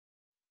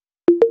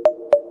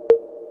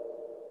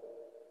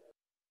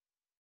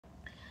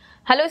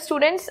Hello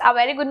students, a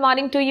very good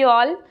morning to you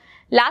all.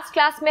 Last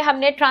class में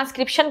हमने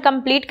transcription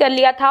complete कर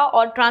लिया था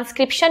और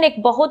ट्रांसक्रिप्शन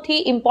एक बहुत ही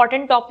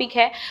इंपॉर्टेंट टॉपिक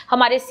है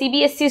हमारे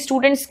सीबीएसई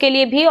स्टूडेंट्स के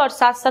लिए भी और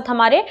साथ साथ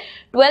हमारे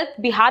 12th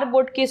बिहार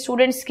बोर्ड के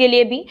स्टूडेंट्स के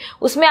लिए भी।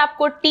 उसमें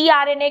आपको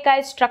टी-आर-एन-ए का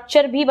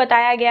स्ट्रक्चर भी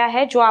बताया गया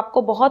है जो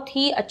आपको बहुत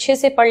ही अच्छे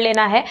से पढ़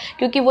लेना है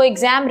क्योंकि वो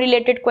एग्जाम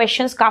रिलेटेड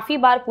क्वेश्चंस काफी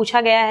बार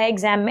पूछा गया है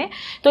एग्जाम में।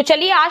 तो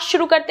चलिए आज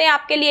शुरू करते हैं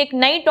आपके लिए एक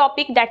नई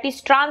टॉपिक, दैट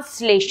इज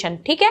ट्रांसलेशन।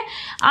 ठीक है,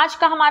 आज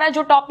का हमारा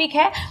जो टॉपिक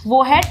है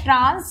वो है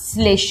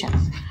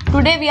translation.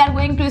 Today we are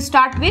going to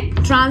start with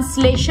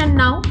translation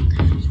now.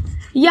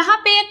 यहाँ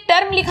पे एक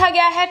टर्म लिखा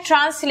गया है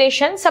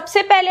ट्रांसलेशन।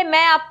 सबसे पहले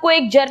मैं आपको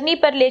एक जर्नी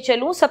पर ले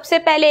चलूं। सबसे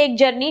पहले एक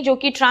जर्नी जो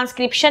कि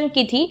ट्रांसक्रिप्शन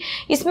की थी,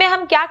 इसमें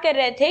हम क्या कर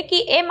रहे थे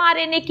कि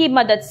mRNA की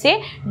मदद से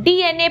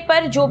DNA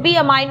पर जो भी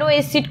अमाइनो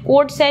एसिड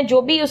कोड्स हैं,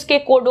 जो भी उसके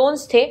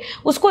कोडोन्स थे,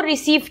 उसको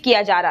रिसीव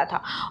किया जा रहा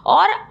था।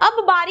 और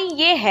अब बारी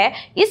ये है,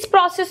 इस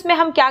प्रोसेस में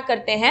हम क्या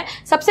करते हैं,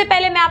 सबसे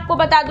पहले मैं आपको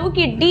बता दूं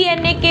कि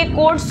DNA के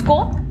कोड्स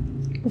को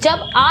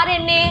जब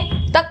RNA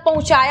तक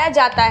पहुंचाया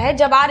जाता है,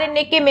 जब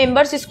RNA के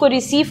मेंबर्स इसको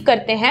रिसीव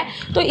करते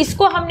हैं, तो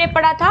इसको हमने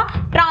पढ़ा था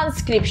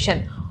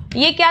ट्रांसक्रिप्शन।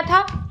 ये क्या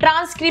था?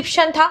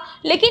 ट्रांसक्रिप्शन था।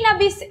 लेकिन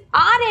अब इस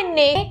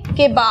RNA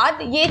के बाद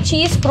ये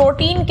चीज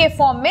प्रोटीन के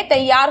फॉर्म में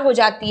तैयार हो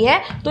जाती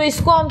है, तो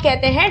इसको हम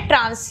कहते हैं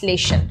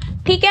ट्रांसलेशन।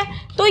 ठीक है,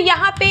 तो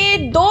यहाँ पे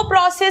दो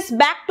प्रोसेस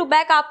बैक टू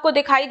बैक आपको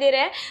दिखाई दे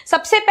रहे हैं।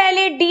 सबसे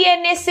पहले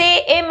DNA से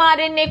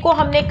mRNA को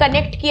हमने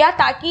कनेक्ट किया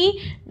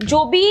ताकि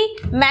जो भी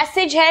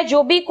मैसेज है,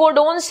 जो भी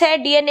कोडोन्स है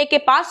DNA के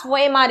पास, वो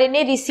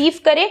mRNA रिसीव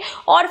करे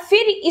और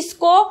फिर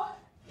इसको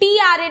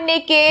टी-आर-एन-ए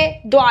के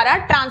द्वारा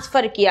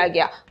ट्रांसफर किया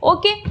गया।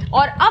 ओके,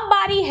 और अब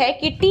बारी है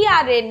कि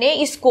टी-आर-एन-ए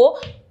इसको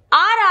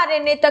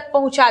r-RNA तक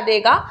पहुंचा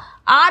देगा।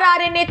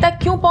 r-RNA तक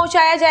क्यों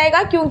पहुंचाया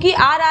जाएगा? क्योंकि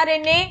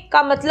r-RNA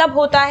का मतलब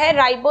होता है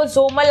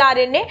राइबोसोमल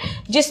RNA,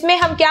 जिसमें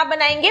हम क्या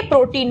बनाएंगे?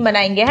 प्रोटीन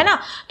बनाएंगे, है ना।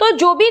 तो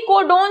जो भी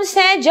कोडोन्स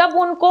हैं, जब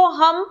उनको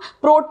हम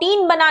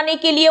प्रोटीन बनाने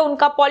के लिए,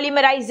 उनका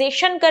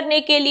पॉलीमराइजेशन करने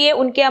के लिए,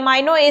 उनके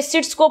अमाइनो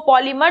एसिड्स को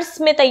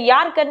पॉलीमर्स में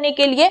तैयार करने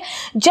के लिए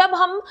जब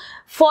हम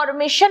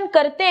फॉर्मेशन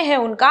करते हैं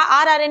उनका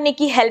r-RNA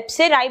की हेल्प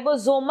से,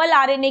 राइबोसोमल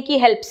RNA की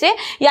हेल्प से,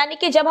 यानी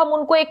कि जब हम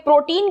उनको एक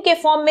प्रोटीन के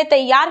फॉर्म में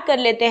तैयार कर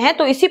लेते हैं,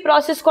 तो इसी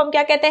प्रोसेस को हम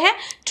क्या कहते हैं?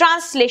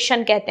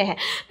 ट्रांसलेशन कहते हैं।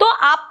 तो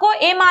आपको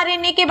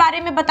mRNA के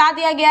बारे में बता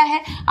दिया गया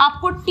है,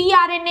 आपको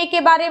टी-आर-एन-ए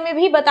के बारे में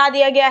भी बता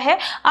दिया गया है।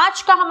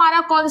 आज का हमारा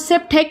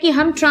कॉन्सेप्ट है कि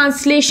हम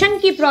ट्रांसलेशन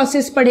की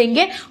प्रोसेस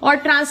पढ़ेंगे और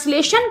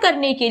ट्रांसलेशन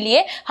करने के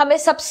लिए हमें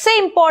सबसे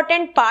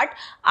इंपॉर्टेंट पार्ट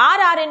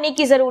r-RNA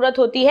की जरूरत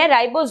होती है,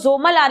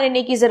 राइबोसोमल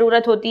RNA की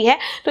जरूरत होती है।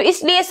 तो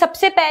इसलिए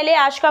सबसे पहले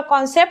आज का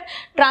कॉन्सेप्ट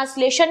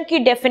ट्रांसलेशन की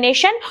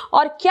डेफिनेशन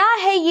और क्या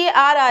है ये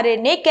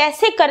r-RNA,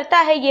 कैसे करता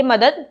है ये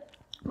मदद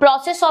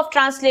प्रोसेस ऑफ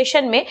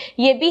ट्रांसलेशन में,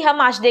 ये भी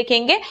हम आज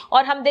देखेंगे।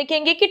 और हम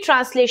देखेंगे कि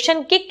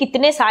ट्रांसलेशन के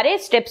कितने सारे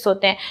स्टेप्स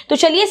होते हैं। तो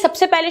चलिए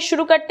सबसे पहले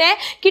शुरू करते हैं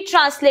कि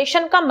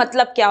ट्रांसलेशन का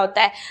मतलब क्या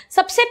होता है।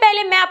 सबसे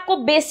पहले मैं आपको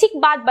बेसिक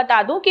बात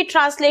बता दूं कि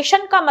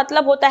ट्रांसलेशन का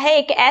मतलब होता है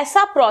एक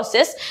ऐसा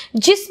प्रोसेस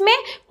जिसमें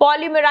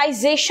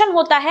पॉलीमराइजेशन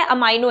होता है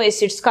अमाइनो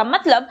एसिड्स का।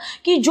 मतलब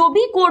कि जो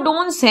भी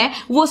कोडोन्स हैं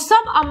वो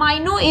सब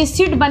अमाइनो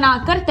एसिड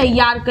बनाकर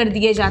तैयार कर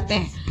दिए जाते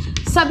हैं,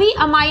 सभी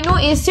अमाइनो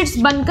एसिड्स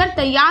बनकर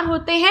तैयार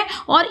होते हैं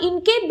और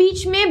इनके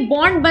बीच में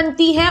बॉन्ड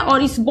बनती है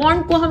और इस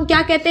बॉन्ड को हम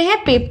क्या कहते हैं?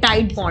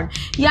 Peptide bond.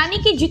 यानी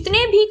कि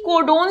जितने भी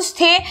कोडोन्स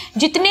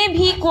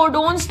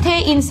थे,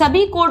 इन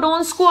सभी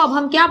कोडोन्स को अब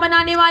हम क्या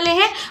बनाने वाले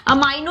हैं?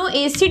 अमाइनो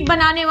एसिड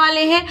बनाने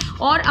वाले हैं।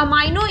 और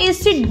अमाइनो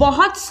एसिड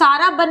बहुत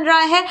सारा बन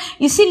रहा है,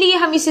 इसीलिए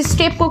हम इस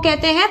स्टेप को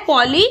कहते हैं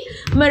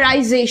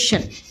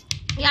पॉलीमराइजेशन।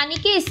 यानी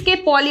कि इसके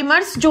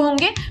पॉलीमर्स जो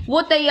होंगे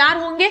वो तैयार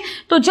होंगे।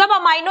 तो जब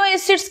अमाइनो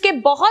एसिड्स के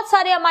बहुत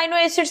सारे अमाइनो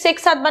एसिड्स एक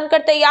साथ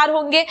बनकर तैयार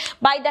होंगे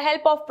by the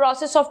help of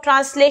process of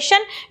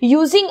translation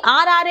using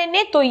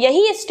r-RNA, तो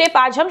यही स्टेप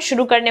आज हम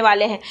शुरू करने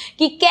वाले हैं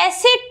कि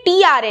कैसे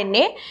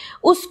टी-आर-एन-ए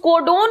उस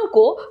कोडोन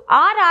को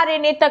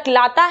r-RNA तक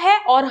लाता है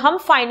और हम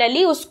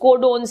फाइनली उस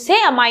कोडोन से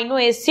अमाइनो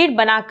एसिड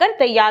बनाकर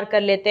तैयार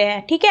कर लेते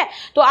हैं। ठीक है,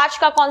 तो आज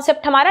का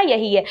कॉन्सेप्ट हमारा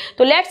यही है।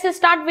 तो let's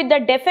start with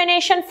the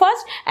definition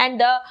first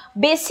and the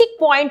basic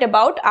point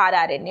about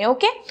r-RNA.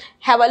 Okay,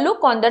 have a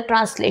look on the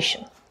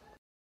translation.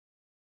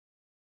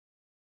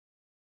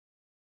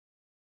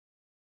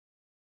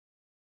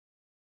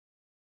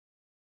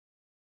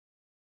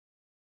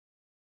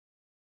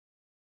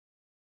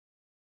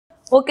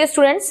 Okay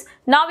students,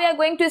 now we are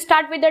going to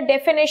start with the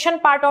definition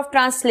part of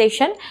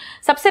translation.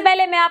 सबसे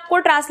पहले मैं आपको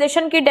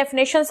translation की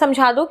definition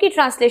समझा दूं कि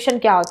translation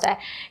क्या होता है।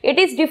 It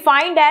is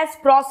defined as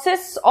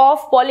process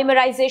of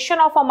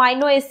polymerization of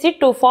amino acid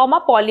to form a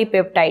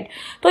polypeptide.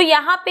 तो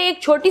यहाँ पे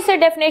एक छोटी सी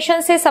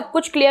डेफिनेशन से सब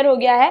कुछ क्लियर हो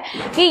गया है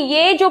कि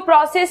ये जो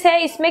प्रोसेस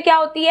है इसमें क्या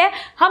होती है,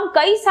 हम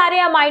कई सारे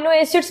अमाइनो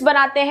एसिड्स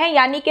बनाते हैं,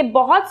 यानी कि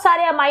बहुत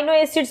सारे अमाइनो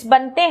एसिड्स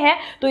बनते हैं।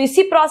 तो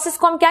इसी प्रोसेस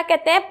को हम क्या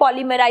कहते हैं?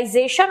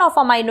 Polymerisation of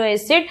amino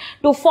acid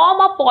to form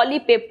a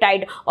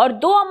polypeptide, और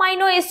दो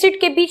अमाइनो एसिड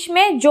के बीच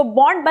में जो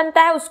बॉन्ड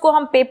बनता है उसको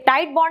हम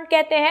पेप्टाइड बॉन्ड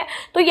कहते हैं।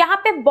 तो यहाँ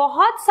पे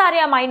बहुत सारे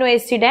अमाइनो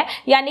एसिड हैं,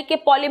 यानी कि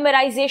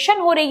पॉलीमराइजेशन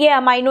हो रही है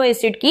अमाइनो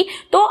एसिड की,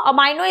 तो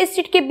अमाइनो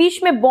एसिड के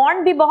बीच में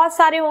बॉन्ड भी बहुत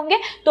सारे होंगे,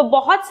 तो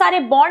बहुत सारे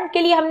बॉन्ड के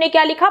लिए हमने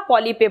क्या लिखा,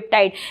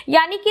 पॉलीपेप्टाइड।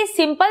 यानी कि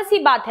सिंपल सी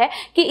बात है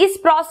कि इस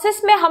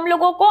प्रोसेस में हम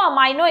लोगों को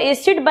अमाइनो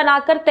एसिड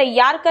बनाकर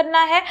तैयार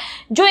करना है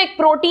जो एक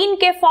प्रोटीन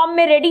के फॉर्म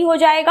में रेडी हो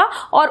जाएगा,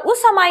 और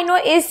उस अमाइनो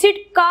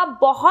एसिड का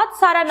बहुत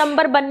सारा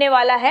नंबर बनने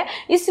वाला है,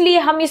 इसलिए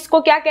हम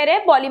इसको क्या कह रहे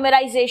हैं,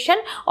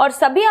 पॉलीमराइजेशन। और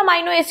सभी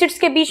अमाइनो एसिड्स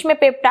के बीच में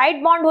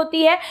पेप्टाइड बॉन्ड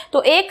होती है,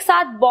 तो एक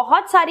साथ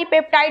बहुत सारी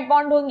पेप्टाइड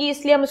बॉन्ड होंगी,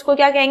 इसलिए हम इसको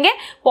क्या कहेंगे,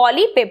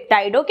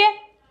 पॉलीपेप्टाइड। ओके,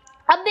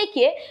 अब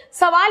देखिए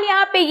सवाल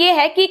यहाँ पे ये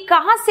है कि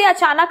कहां से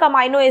अचानक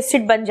अमाइनो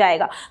एसिड बन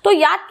जाएगा। तो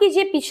याद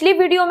कीजिए पिछली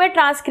वीडियो में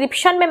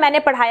ट्रांसक्रिप्शन में मैंने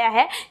पढ़ाया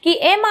है कि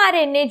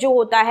mRNA जो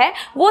होता है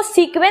वो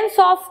सीक्वेंस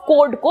ऑफ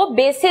कोड को,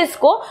 बेसेस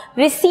को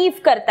रिसीव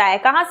करता है।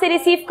 कहां से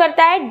रिसीव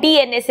करता है,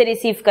 DNA से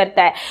रिसीव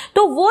करता है।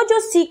 तो वो जो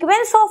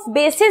सीक्वेंस ऑफ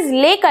बेसेस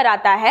लेकर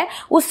आता है,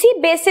 उसी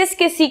बेसेस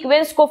के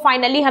सीक्वेंस को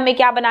फाइनली हमें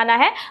क्या बनाना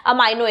है,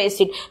 अमाइनो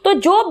एसिड। तो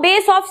जो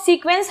बेस ऑफ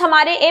सीक्वेंस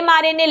हमारे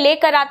mRNA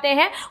लेकर आते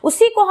हैं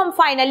उसी को हम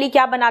फाइनली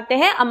क्या बनाते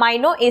हैं, अमाइनो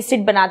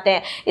एसिड बनाते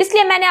हैं।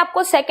 इसलिए मैंने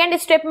आपको सेकंड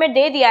स्टेप में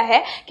दे दिया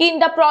है कि in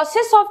the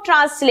process of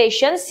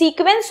translation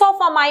sequence of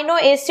amino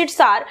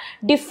acids are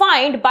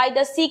defined by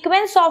the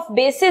sequence of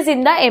bases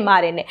in the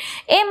mRNA।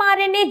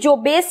 mRNA जो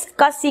बेस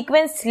का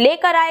सीक्वेंस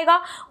लेकर आएगा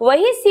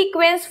वही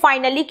सीक्वेंस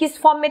फाइनली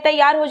किस फॉर्म में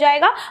तैयार हो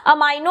जाएगा,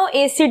 अमाइनो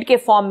एसिड के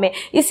फॉर्म में।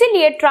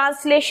 इसीलिए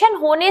ट्रांसलेशन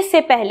होने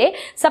से पहले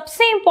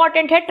सबसे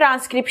इंपॉर्टेंट है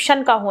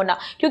ट्रांसक्रिप्शन का होना,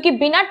 क्योंकि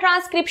बिना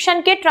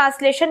ट्रांसक्रिप्शन के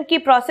ट्रांसलेशन की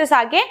प्रोसेस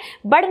आगे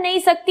बढ़ नहीं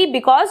सकती।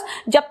 बिकॉज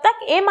जब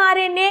तक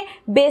mRNA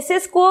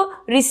बेसिस को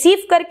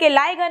रिसीव करके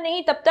लाएगा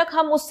नहीं तब तक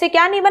हम उससे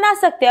क्या नहीं बना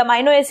सकते,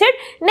 अमाइनो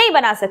एसिड नहीं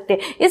बना सकते।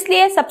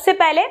 इसलिए सबसे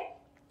पहले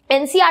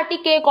एनसीईआरटी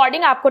के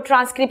अकॉर्डिंग आपको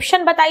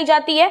ट्रांसक्रिप्शन बताई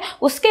जाती है,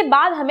 उसके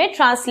बाद हमें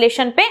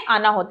ट्रांसलेशन पे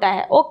आना होता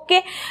है। ओके,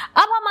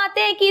 अब हम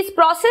आते हैं कि इस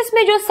प्रोसेस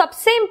में जो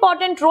सबसे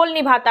इंपॉर्टेंट रोल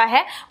निभाता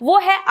है वो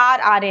है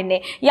r-RNA,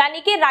 यानी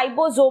कि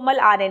राइबोसोमल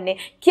RNA।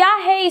 क्या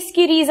है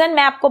इसकी रीजन,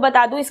 मैं आपको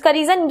बता दूं। इसका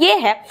रीजन ये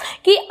है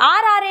कि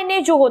r-RNA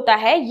जो होता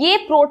है ये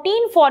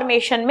प्रोटीन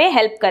फॉर्मेशन में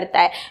हेल्प करता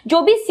है।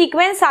 जो भी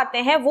सीक्वेंस आते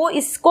हैं वो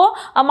इसको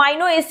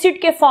अमाइनो एसिड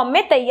के फॉर्म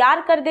में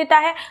तैयार कर देता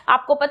है।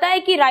 आपको पता है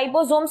कि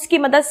राइबोसोम्स की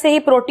मदद से ही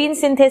प्रोटीन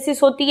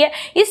सिंथेसिस होती है,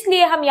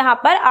 इसलिए हम यहाँ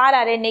पर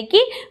r-RNA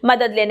की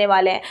मदद लेने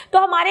वाले हैं। तो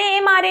हमारे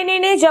mRNA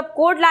ने जब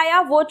कोड लाया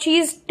वो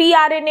चीज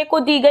tRNA को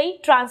दी गई,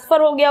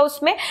 ट्रांसफर हो गया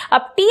उसमें।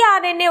 अब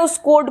tRNA उस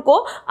कोड को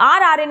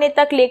r-RNA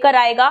तक लेकर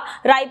आएगा,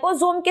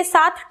 राइबोसोम के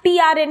साथ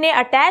tRNA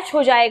अटैच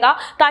हो जाएगा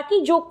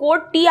ताकि जो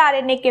कोड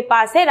tRNA के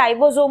पास है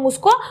राइबोसोम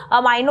उसको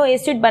अमाइनो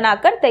एसिड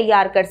बनाकर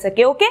तैयार कर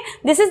सके। Okay,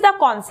 this is the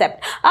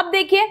concept. अब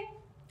देखिए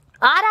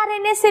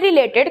r-RNA से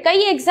रिलेटेड कई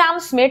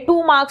एग्जाम्स में 2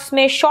 मार्क्स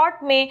में, शॉर्ट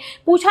में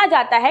पूछा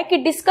जाता है कि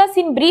discuss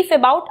in brief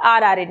about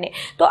r-RNA।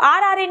 तो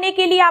r-RNA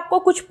के लिए आपको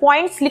कुछ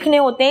पॉइंट्स लिखने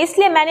होते हैं,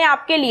 इसलिए मैंने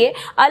आपके लिए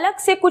अलग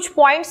से कुछ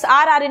पॉइंट्स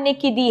r-RNA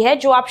की दी है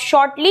जो आप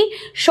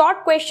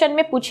शॉर्ट क्वेश्चन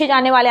में पूछे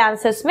जाने वाले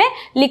आंसर्स में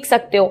लिख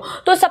सकते हो।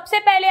 तो सबसे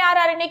पहले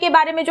r-RNA के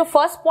बारे में जो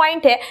फर्स्ट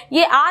पॉइंट है,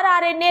 ये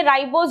r-RNA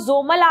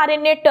राइबोसोमल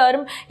RNA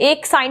टर्म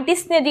एक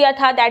साइंटिस्ट ने दिया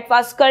था, दैट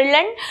वाज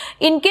कर्लन।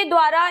 इनके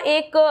द्वारा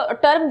एक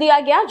टर्म दिया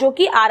गया जो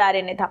कि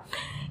r-RNA था।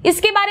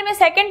 इसके बारे में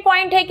सेकंड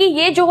पॉइंट है कि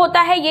ये जो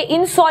होता है ये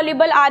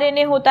इनसॉल्युबल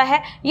आरएनए होता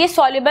है, ये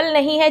सॉल्युबल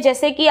नहीं है।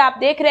 जैसे कि आप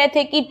देख रहे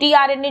थे कि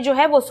टीआरएनए जो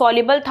है वो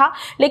सॉल्युबल था,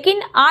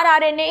 लेकिन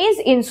rRNA is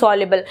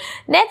insoluble.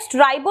 Next,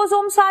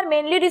 ribosomes are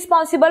mainly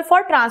responsible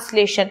for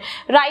translation.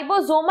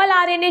 Ribosomal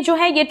RNA जो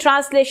है ये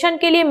ट्रांसलेशन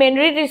के लिए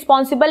मेनली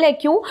रिस्पॉन्सिबल है।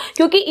 क्यों?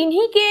 क्योंकि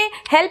इन्हीं के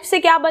हेल्प से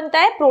क्या बनता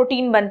है,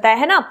 प्रोटीन बनता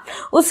है ना।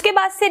 उसके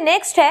बाद से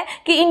नेक्स्ट है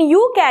कि इन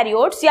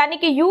यूकैरियोट्स यानी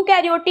कि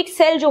यूकैरियोटिक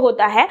सेल जो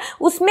होता है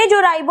उसमें जो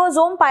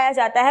राइबोसोम पाया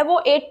जाता है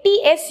वो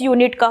 80s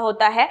यूनिट का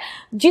होता है,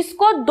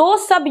 जिसको 2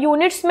 सब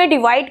यूनिट्स में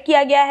डिवाइड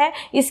किया गया है।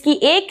 इसकी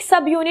एक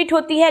सब यूनिट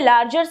होती है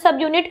लार्जर सब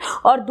यूनिट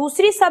और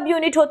दूसरी सब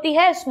यूनिट होती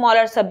है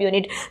स्मॉलर सब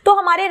यूनिट। तो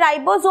हमारे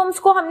राइबोसोम्स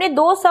को हमने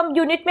 2 सब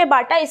यूनिट में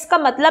बांटा। इसका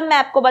मतलब मैं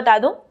आपको बता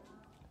दूं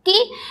कि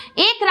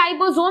एक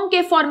राइबोसोम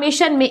के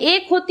फॉर्मेशन में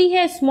एक होती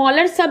है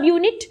स्मॉलर सब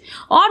यूनिट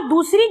और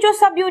दूसरी जो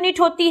सब यूनिट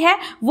होती है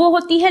वो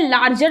होती है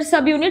लार्जर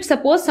सब unit.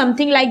 Suppose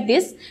something like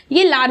this,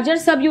 ये लार्जर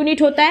सब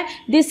यूनिट होता है।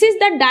 This is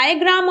the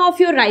diagram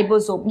of your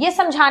ribosome. ये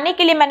समझाने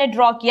के लिए मैंने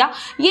ड्रॉ किया।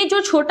 ये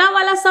जो छोटा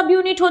वाला सब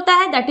यूनिट होता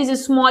है दैट इज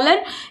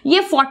स्मॉलर,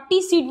 ये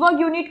 40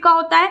 सीडवर्ग यूनिट का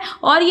होता है,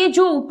 और ये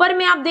जो ऊपर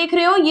में आप देख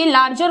रहे हो ये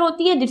लार्जर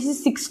होती है, दिस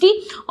इज 60।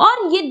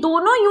 और ये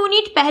दोनों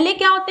यूनिट पहले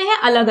क्या होते हैं,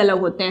 अलग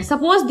अलग होते हैं।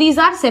 सपोज दीज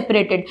आर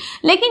सेपरेटेड,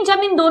 लेकिन जब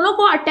इन दोनों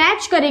को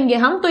अटैच करेंगे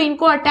हम, तो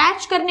इनको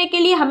अटैच करने के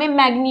लिए हमें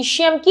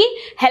मैग्नीशियम की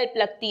हेल्प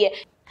लगती है।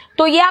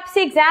 तो ये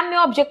आपसे एग्जाम में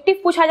ऑब्जेक्टिव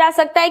पूछा जा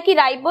सकता है कि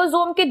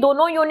राइबोसोम के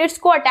दोनों यूनिट्स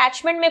को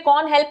अटैचमेंट में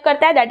कौन हेल्प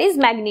करता है, that is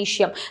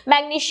magnesium.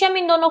 Magnesium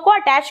in दोनों को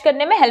अटैच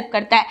करने में हेल्प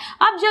करता है।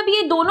 अब जब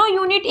ये दोनों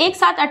यूनिट एक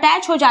साथ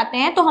अटैच हो जाते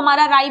हैं तो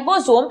हमारा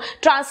राइबोसोम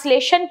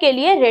ट्रांसलेशन के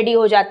लिए रेडी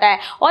हो जाता है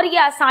और ये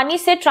आसानी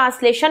से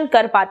ट्रांसलेशन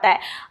कर पाता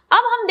है।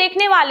 अब हम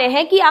देखने वाले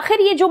हैं कि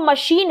आखिर ये जो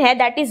मशीन है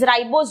दैट इज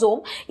राइबोसोम,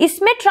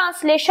 इसमें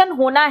ट्रांसलेशन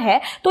होना है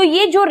तो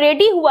ये जो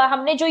रेडी हुआ,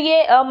 हमने जो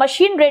ये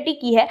मशीन रेडी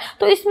की है,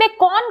 तो इसमें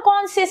कौन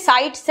कौन से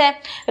साइट्स हैं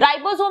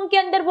राइबोसोम के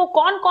अंदर, वो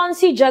कौन कौन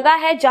सी जगह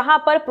है जहां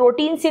पर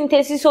प्रोटीन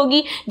सिंथेसिस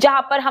होगी,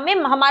 जहां पर हमें,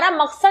 हमारा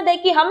मकसद है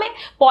कि हमें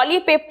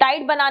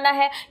पॉलीपेप्टाइड बनाना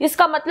है।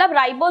 इसका मतलब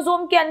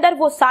राइबोसोम के अंदर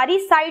वो सारी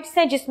साइट्स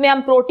हैं जिसमें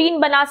हम प्रोटीन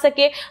बना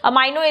सके,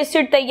 अमाइनो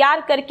एसिड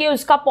तैयार करके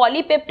उसका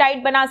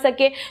पॉलीपेप्टाइड बना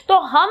सके। तो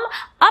हम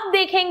अब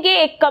देखेंगे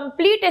एक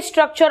कंप्लीट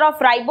स्ट्रक्चर ऑफ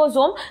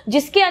राइबोसोम,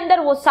 जिसके अंदर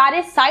वो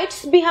सारे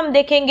साइट्स भी हम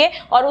देखेंगे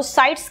और उस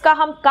साइट्स का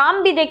हम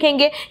काम भी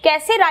देखेंगे,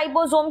 कैसे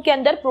राइबोसोम के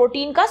अंदर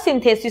प्रोटीन का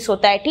सिंथेसिस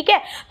होता है। ठीक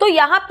है, तो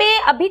यहाँ पे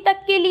अभी तक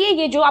के लिए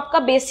ये जो आपका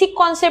बेसिक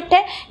कॉन्सेप्ट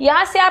है,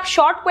 यहाँ से आप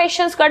शॉर्ट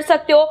क्वेश्चंस कर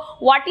सकते हो।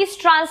 What is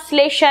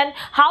translation,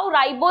 how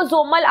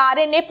ribosomal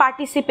RNA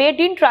participate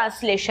in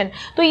translation,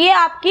 तो ये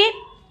आपकी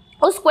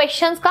उस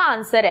क्वेश्चंस का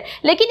आंसर है।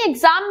 लेकिन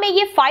एग्जाम में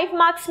ये 5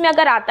 मार्क्स में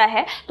अगर आता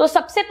है तो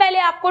सबसे पहले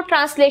आपको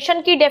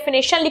ट्रांसलेशन की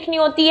डेफिनेशन लिखनी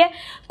होती है,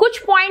 कुछ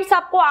पॉइंट्स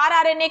आपको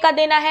r-RNA का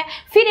देना है,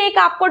 फिर एक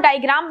आपको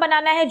डायग्राम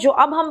बनाना है जो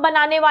अब हम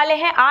बनाने वाले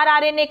हैं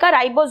r-RNA का,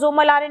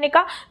 राइबोसोमल आरएनए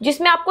का,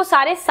 जिसमें आपको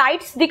सारे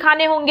साइट्स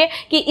दिखाने होंगे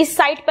कि इस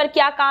साइट पर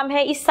क्या काम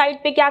है, इस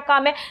साइट पे क्या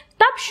काम है।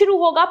 तब शुरू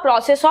होगा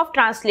प्रोसेस ऑफ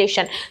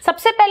ट्रांसलेशन।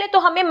 सबसे पहले तो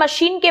हमें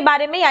मशीन के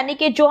बारे में, यानी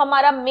कि जो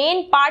हमारा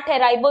मेन पार्ट है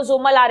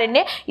राइबोसोमल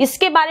आरएनए,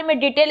 इसके बारे में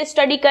डिटेल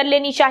स्टडी कर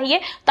लेनी चाहिए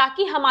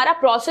ताकि हमारा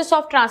प्रोसेस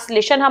ऑफ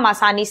ट्रांसलेशन हम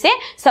आसानी से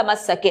समझ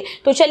सके।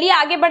 तो चलिए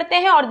आगे बढ़ते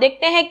हैं और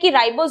देखते हैं कि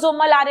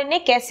राइबोसोमल आरएनए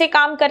कैसे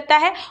काम करता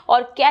है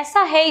और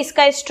कैसा है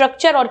इसका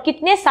स्ट्रक्चर और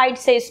कितने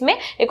साइट्स है इसमें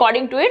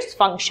according to its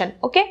function.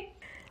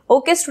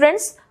 Okay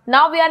students,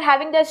 now we are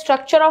having the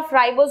structure of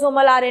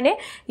ribosomal RNA.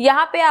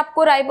 यहाँ पे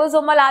आपको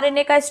राइबोसोमल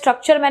आरएनए का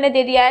स्ट्रक्चर मैंने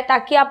दे दिया है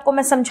ताकि आपको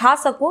मैं समझा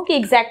सकूं कि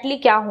एग्जैक्टली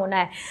क्या होना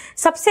है।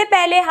 सबसे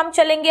पहले हम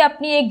चलेंगे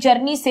अपनी एक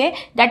जर्नी से,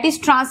 दैट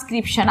इज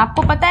ट्रांसक्रिप्शन।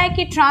 आपको पता है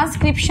कि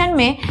ट्रांसक्रिप्शन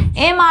में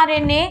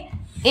mRNA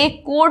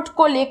एक कोड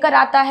को लेकर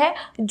आता है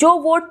जो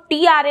वो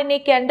tRNA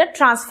के अंदर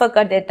ट्रांसफर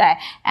कर देता है।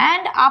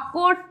 एंड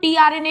आपको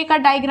tRNA का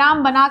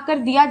डायग्राम बनाकर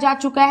दिया जा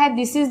चुका है,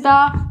 this is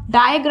the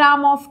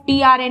diagram of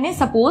tRNA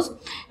suppose.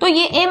 तो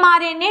ये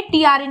mRNA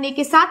tRNA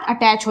के साथ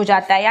अटैच हो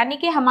जाता है, यानी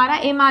कि हमारा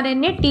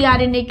mRNA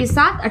tRNA के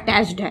साथ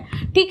अटैच्ड है।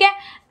 ठीक है,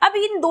 अब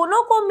इन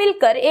दोनों को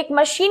मिलकर एक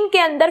मशीन के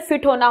अंदर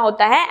फिट होना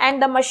होता है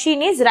and the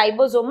machine is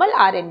ribosomal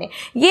RNA.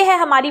 ये है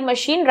हमारी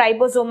मशीन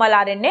राइबोसोमल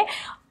आरएनए।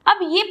 अब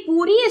ये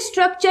पूरी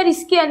स्ट्रक्चर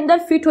इसके अंदर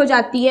फिट हो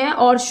जाती है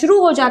और शुरू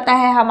हो जाता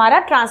है हमारा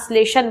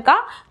ट्रांसलेशन का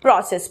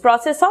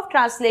प्रोसेस ऑफ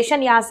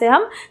ट्रांसलेशन। यहां से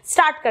हम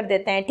स्टार्ट कर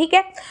देते हैं। ठीक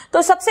है,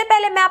 तो सबसे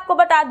पहले मैं आपको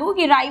बता दूं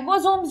कि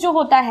राइबोसोम्स जो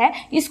होता है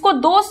इसको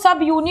 2 सब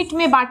यूनिट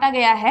में बांटा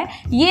गया है।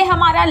 ये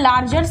हमारा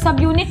लार्जर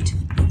सब unit,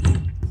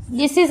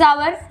 this is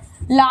our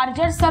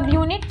larger सब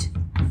यूनिट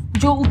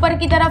जो ऊपर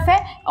की तरफ है,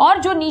 और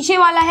जो नीचे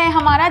वाला है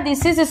हमारा,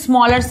 दिस इज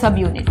स्मॉलर सब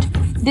unit,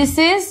 this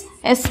is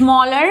a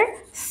smaller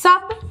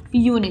सब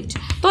यूनिट।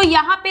 तो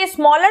यहाँ पे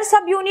स्मॉलर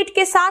सब यूनिट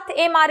के साथ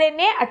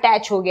mRNA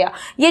अटैच हो गया।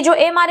 ये जो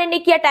mRNA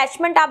की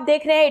अटैचमेंट आप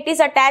देख रहे हैं, it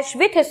is attach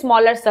with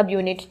smaller सब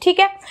यूनिट। ठीक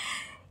है,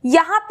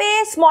 यहाँ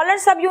पे स्मॉलर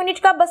सब यूनिट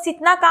का बस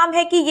इतना काम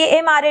है कि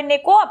ये mRNA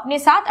को अपने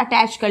साथ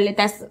अटैच कर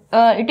लेता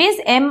है, इट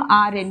इज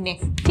mRNA।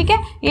 ठीक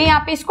है, ये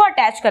यहाँ पे इसको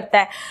अटैच करता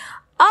है।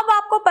 अब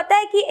आपको पता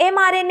है कि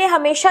mRNA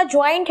हमेशा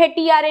ज्वाइंट है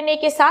tRNA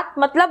के साथ,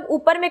 मतलब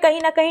ऊपर में कहीं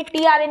ना कहीं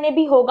tRNA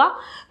भी होगा।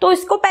 तो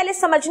इसको पहले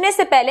समझने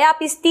से पहले आप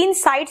इस 3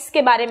 साइट्स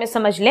के बारे में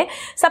समझ लें।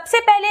 सबसे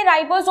पहले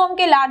राइबोसोम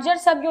के लार्जर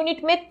सब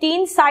यूनिट में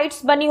 3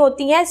 साइट्स बनी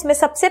होती हैं। इसमें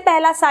सबसे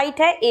पहला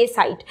साइट है ए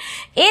site.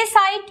 A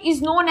site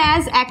is known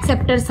as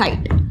acceptor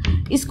site,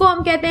 इसको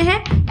हम कहते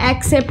हैं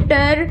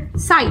एक्सेप्टर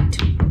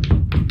साइट।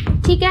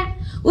 ठीक है,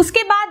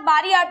 उसके बाद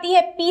बारी आती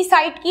है पी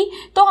साइट की।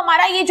 तो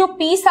हमारा ये जो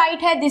पी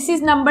साइट है, this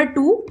is number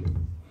 2,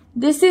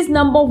 this is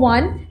number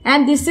 1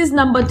 and this is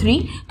number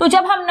 3। तो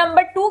जब हम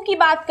नंबर 2 की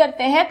बात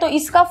करते हैं तो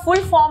इसका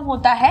फुल फॉर्म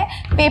होता है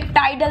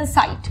peptidyl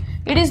site,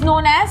 it is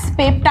known as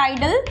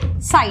peptidyl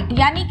site,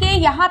 यानी कि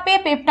यहाँ पे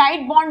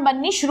पेप्टाइड बॉन्ड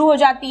बननी शुरू हो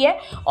जाती है।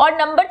 और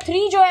नंबर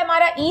 3 जो है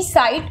हमारा ई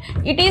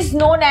site, it is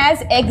known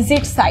as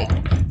exit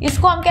site,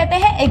 इसको हम कहते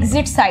हैं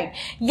एग्जिट साइट,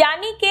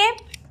 यानी कि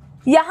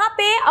यहाँ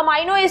पे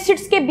अमाइनो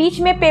एसिड्स के बीच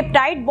में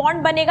पेप्टाइड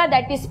बॉन्ड बनेगा,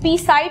 दैट इज पी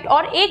साइट।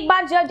 और एक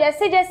बार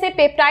जैसे जैसे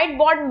पेप्टाइड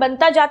बॉन्ड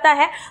बनता जाता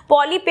है,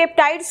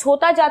 पॉलीपेप्टाइड्स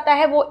होता जाता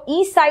है, वो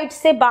ई साइट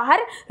से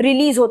बाहर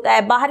रिलीज होता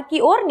है, बाहर की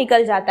ओर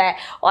निकल जाता है।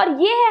 और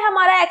ये है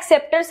हमारा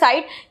एक्सेप्टर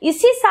साइट।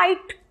 इसी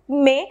साइट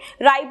में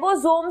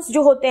राइबोसोम्स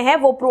जो होते हैं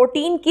वो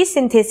प्रोटीन की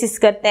सिंथेसिस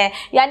करते हैं,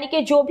 यानी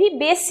कि जो भी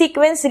बेस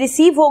सीक्वेंस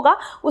रिसीव होगा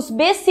उस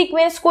बेस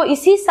सीक्वेंस को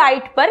इसी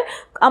साइट पर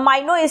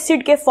अमाइनो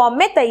एसिड के फॉर्म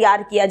में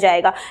तैयार किया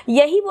जाएगा।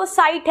 यही वो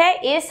साइट है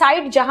ए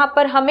साइट जहां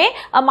पर हमें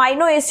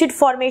अमाइनो एसिड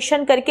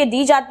फॉर्मेशन करके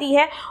दी जाती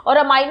है और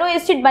अमाइनो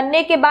एसिड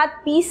बनने के बाद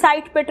पी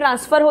साइट पे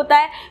ट्रांसफर होता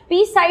है।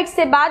 पी साइट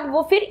से बाद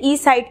वो फिर ई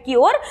साइट की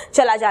ओर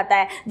चला जाता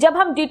है। जब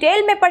हम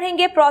डिटेल में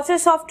पढ़ेंगे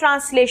प्रोसेस ऑफ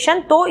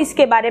ट्रांसलेशन तो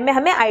इसके बारे में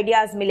हमें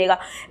आइडियाज मिलेगा।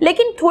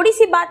 लेकिन थोड़ी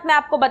सी बात मैं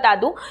आपको बता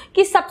दूं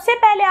कि सबसे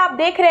पहले आप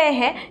देख रहे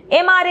हैं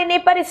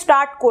mRNA पर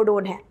स्टार्ट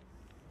कोडोन है,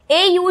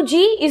 AUG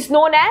is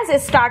known as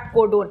start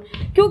codon,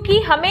 क्योंकि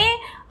हमें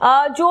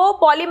जो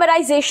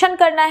पॉलीमराइजेशन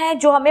करना है,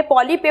 जो हमें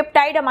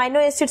पॉलीपेप्टाइड अमाइनो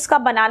एसिड्स का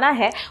बनाना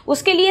है,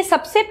 उसके लिए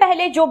सबसे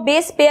पहले जो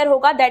बेस पेयर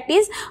होगा दैट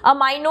इज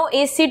अमाइनो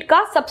एसिड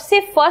का सबसे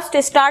first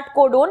start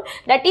codon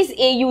that is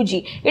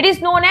AUG, it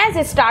is known as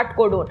start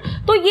codon.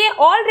 तो ये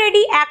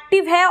ऑलरेडी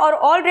एक्टिव है और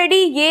ऑलरेडी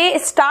ये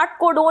स्टार्ट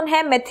कोडोन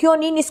है,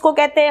 मेथियोनिन इसको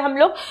कहते हैं हम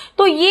लोग।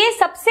 तो ये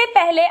सबसे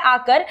पहले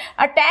आकर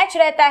अटैच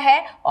रहता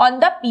है ऑन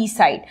द पी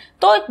साइड।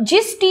 तो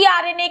जिस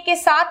tRNA के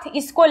साथ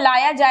इसको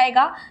लाया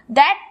जाएगा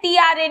that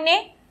tRNA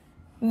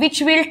which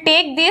will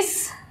take this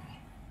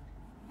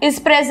is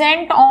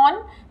present on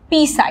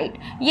P side।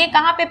 ये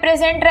कहां पे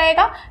प्रेजेंट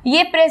रहेगा?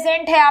 ये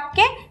प्रेजेंट है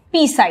आपके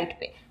P साइड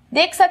पे।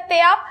 देख सकते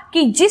हैं आप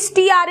कि जिस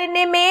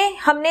tRNA में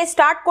हमने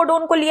स्टार्ट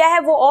कोडोन को लिया है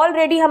वो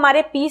ऑलरेडी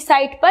हमारे P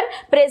साइट पर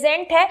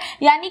प्रेजेंट है,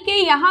 यानी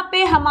कि यहाँ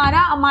पे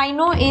हमारा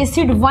अमाइनो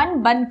एसिड 1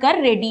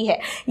 बनकर रेडी है।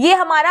 ये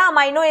हमारा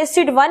अमाइनो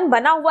एसिड 1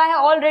 बना हुआ है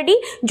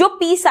ऑलरेडी जो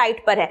P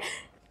साइट पर है।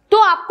 तो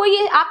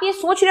आप ये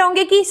सोच रहे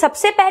होंगे कि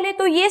सबसे पहले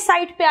तो ये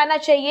साइट पे आना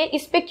चाहिए,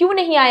 इस पे क्यों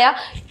नहीं आया?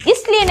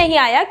 इसलिए नहीं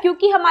आया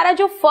क्योंकि हमारा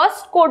जो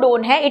फर्स्ट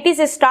कोडोन है इट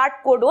इज स्टार्ट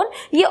कोडोन,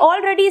 ये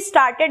ऑलरेडी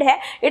स्टार्टेड है,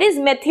 it is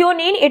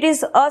methionine, it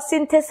is a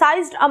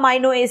synthesized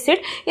amino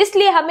acid,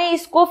 इसलिए हमें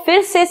इसको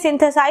फिर से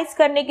सिंथेसाइज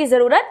करने की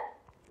जरूरत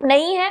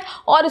नहीं है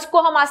और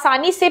उसको हम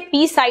आसानी से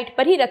P साइट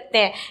पर ही रखते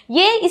हैं।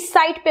 ये इस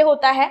साइट पे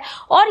होता है।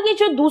 और ये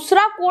जो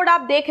दूसरा कोड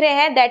आप देख रहे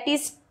हैं दैट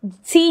इज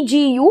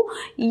CGU,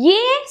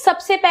 ये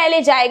सबसे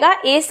पहले जाएगा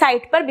A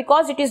साइट पर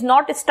because it is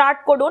not start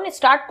codon,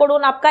 start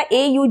codon आपका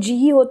AUG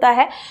ही होता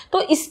है।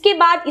 तो इसके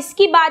बाद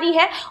इसकी बारी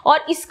है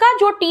और इसका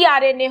जो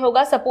tRNA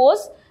होगा,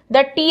 suppose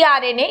the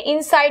tRNA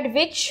inside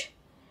which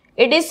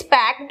it is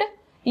packed,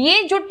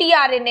 ये जो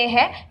tRNA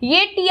है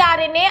ये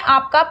tRNA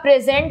आपका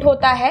प्रेजेंट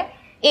होता है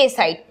A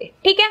साइट पे,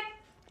 ठीक है।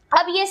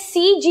 अब ये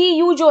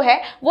CGU जो है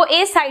वो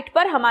A साइट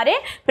पर हमारे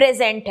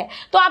प्रेजेंट है।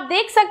 तो आप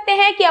देख सकते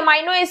हैं कि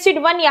अमाइनो एसिड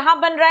 1 यहां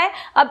बन रहा है।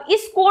 अब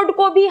इस कोड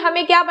को भी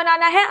हमें क्या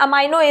बनाना है?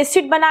 अमाइनो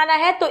एसिड बनाना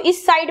है। तो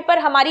इस साइड पर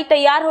हमारी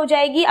तैयार हो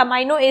जाएगी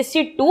अमाइनो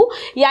एसिड 2,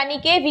 यानी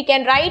कि वी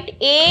कैन राइट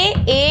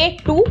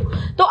AA2।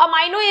 तो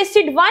अमाइनो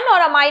एसिड 1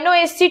 और अमाइनो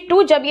एसिड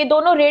 2 जब ये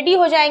दोनों रेडी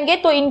हो जाएंगे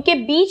तो इनके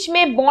बीच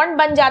में बॉन्ड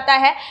बन जाता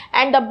है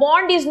and the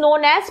bond is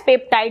known as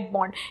peptide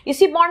bond.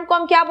 इसी बॉन्ड को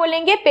हम क्या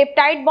बोलेंगे?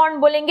 पेप्टाइड बॉन्ड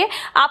बोलेंगे।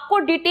 आपको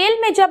डिटेल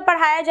में जब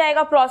पढ़ाया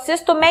जाएगा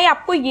प्रोसेस तो मैं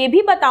आपको ये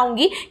भी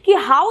बताऊंगी कि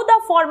how the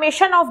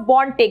formation of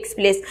bond takes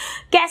place,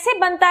 कैसे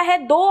बनता है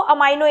दो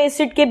अमाइनो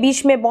एसिड के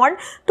बीच में बॉन्ड।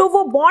 तो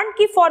वो बॉन्ड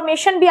की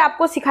फॉर्मेशन भी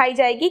आपको सिखाई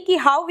जाएगी कि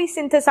how we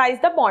synthesise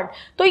the bond.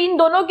 तो इन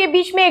दोनों के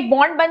बीच में एक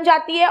बॉन्ड बन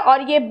जाती है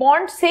और ये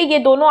बॉन्ड से ये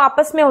दोनों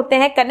आपस में होते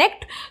हैं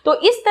कनेक्ट। तो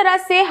इस तरह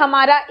से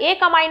हमारा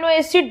एक अमाइनो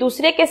एसिड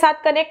दूसरे के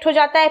साथ कनेक्ट हो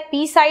जाता है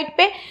पी साइड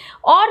पे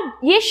और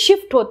ये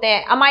शिफ्ट होते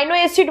हैं। Amino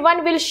acid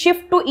 1 will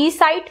shift to E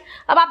site.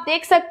 अब आप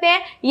देख सकते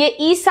हैं ये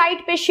ई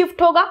साइट पे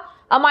शिफ्ट होगा,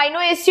 amino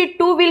acid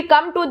 2 will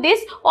come to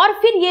this और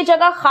फिर ये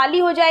जगह खाली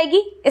हो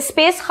जाएगी,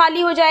 स्पेस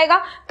खाली हो जाएगा,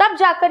 तब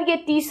जाकर ये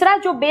तीसरा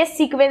जो बेस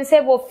सीक्वेंस है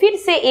वो फिर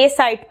से ए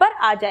साइट पर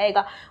आ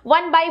जाएगा।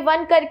 1 बाय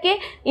 1 करके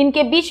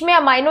इनके बीच में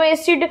अमाइनो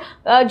एसिड,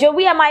 जो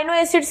भी अमाइनो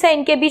एसिड्स है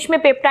इनके बीच में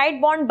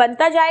पेप्टाइड बॉन्ड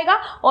बनता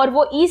जाएगा और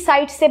वो ई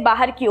साइट से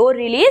बाहर की ओर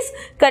रिलीज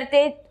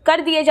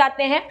कर दिए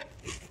जाते हैं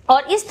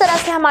और इस तरह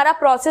से हमारा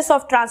प्रोसेस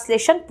ऑफ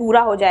ट्रांसलेशन पूरा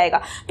हो जाएगा।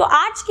 तो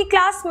आज की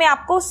क्लास में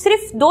आपको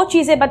सिर्फ 2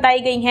 चीजें बताई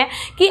गई हैं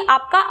कि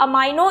आपका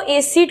अमाइनो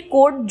एसिड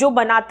कोड जो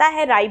बनाता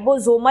है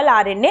राइबोसोमल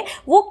आरएनए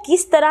वो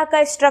किस तरह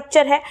का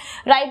स्ट्रक्चर है,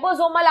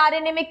 राइबोसोमल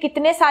आरएनए में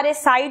कितने सारे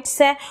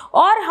साइट्स हैं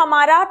और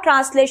हमारा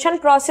ट्रांसलेशन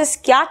प्रोसेस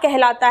क्या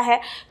कहलाता है।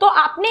 तो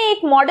आपने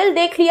एक मॉडल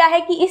देख लिया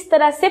है कि इस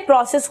तरह से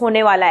प्रोसेस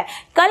होने वाला है।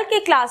 कल के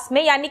क्लास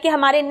में यानी कि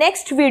हमारे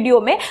नेक्स्ट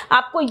वीडियो में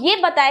आपको ये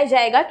बताया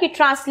जाएगा कि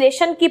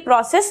ट्रांसलेशन की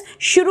प्रोसेस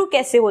शुरू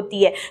कैसे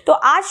होती है। तो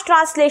आज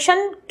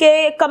ट्रांसलेशन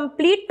के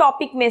कंप्लीट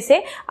टॉपिक में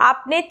से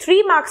आपने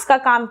 3 मार्क्स का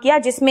काम किया,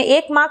 जिसमें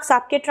 1 मार्क्स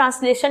आपके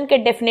ट्रांसलेशन के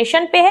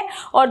डेफिनेशन पे है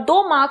और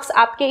 2 मार्क्स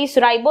आपके इस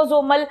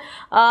राइबोसोमल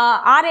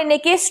आरएनए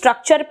के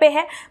स्ट्रक्चर पे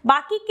है।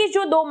 बाकी के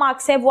जो 2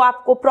 मार्क्स हैं वो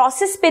आपको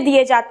प्रोसेस पे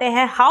दिए जाते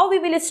हैं, how we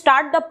will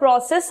start the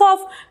process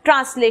of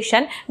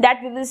translation,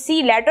 that we will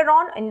see later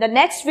on in the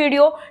next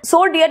video.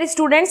 So dear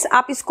students,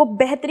 आप इसको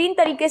बेहतरीन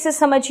तरीके से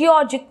समझिए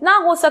और जितना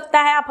हो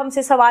सकता है आप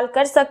हमसे सवाल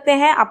कर सकते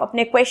हैं। आप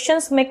अपने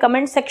क्वेश्चंस में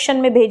कमेंट सेक्शन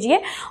में भेजिए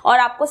और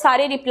आपको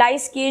सारे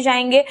रिप्लाईज किए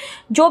जाएंगे।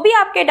 जो भी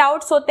आपके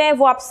डाउट्स होते हैं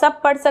वो आप सब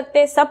पढ़ सकते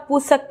हैं, सब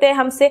पूछ सकते हैं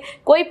हमसे,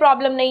 कोई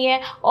प्रॉब्लम नहीं है।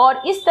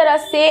 और इस तरह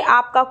से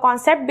आपका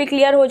कॉन्सेप्ट भी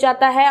क्लियर हो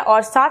जाता है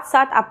और साथ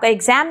साथ आपका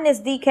एग्जाम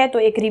नजदीक है तो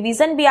एक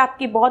रिवीजन भी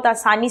आपकी बहुत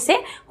आसानी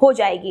से हो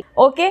जाएगी।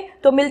 ओके,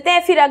 तो मिलते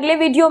हैं फिर अगले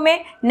वीडियो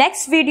में।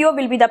 Next video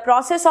will be the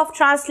process of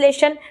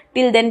translation.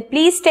 Till then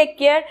please take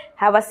care,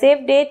 have a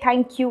safe day,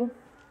 thank you.